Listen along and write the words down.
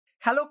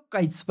Hello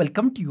guys,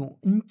 welcome to you.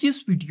 In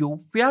this video,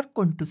 we are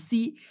going to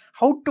see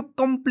how to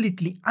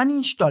completely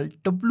uninstall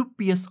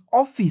WPS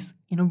Office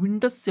in a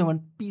Windows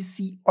 7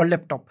 PC or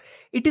laptop.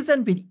 It is a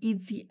very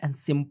easy and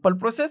simple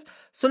process.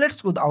 So let's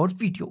go to our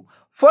video.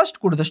 First,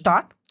 go to the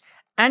start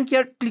and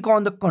here click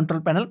on the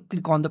control panel.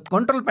 Click on the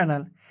control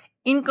panel.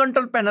 In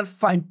control panel,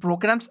 find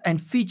programs and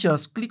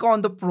features. Click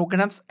on the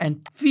programs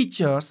and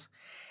features.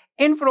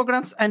 In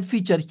programs and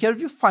feature, here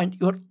you find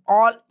your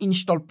all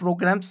installed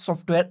programs,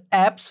 software,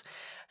 apps.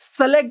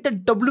 Select the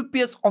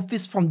WPS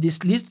Office from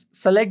this list.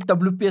 Select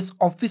WPS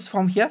Office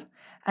from here.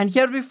 And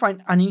here we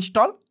find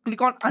uninstall.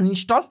 Click on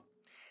uninstall.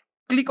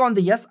 Click on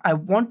the yes, I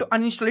want to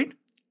uninstall it.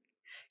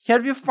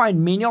 Here we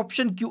find many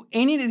options. Give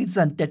any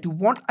reason that you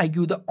want. I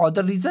give the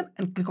other reason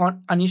and click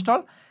on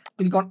uninstall.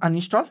 Click on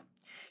uninstall.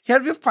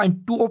 Here we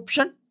find two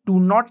options. Do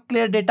not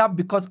clear data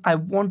because I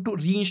want to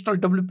reinstall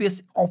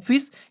WPS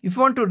Office. If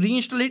you want to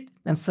reinstall it,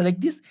 then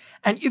select this.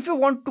 And if you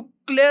want to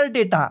clear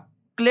data,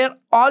 clear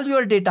all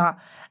your data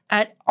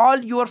and all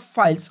your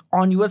files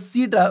on your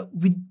C drive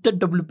with the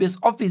WPS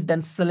Office,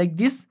 then select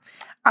this.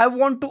 I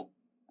want to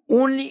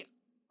only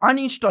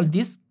uninstall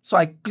this, so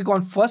I click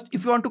on first.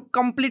 If you want to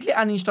completely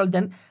uninstall,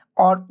 then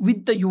or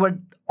with the your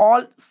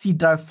all C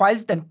drive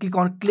files, then click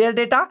on clear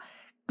data.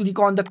 Click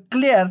on the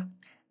clear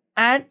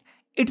and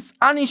it's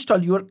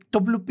uninstall your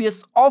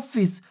WPS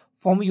Office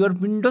from your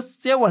Windows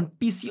 7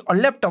 PC or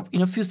laptop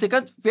in a few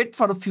seconds. Wait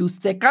for a few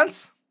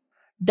seconds.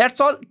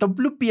 That's all.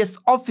 WPS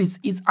Office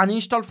is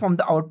uninstalled from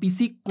our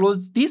PC.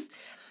 Close this.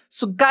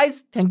 So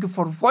guys, thank you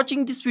for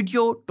watching this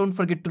video. Don't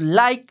forget to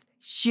like,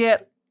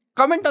 share,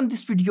 comment on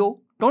this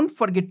video. Don't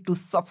forget to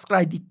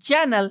subscribe the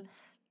channel.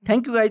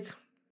 Thank you guys.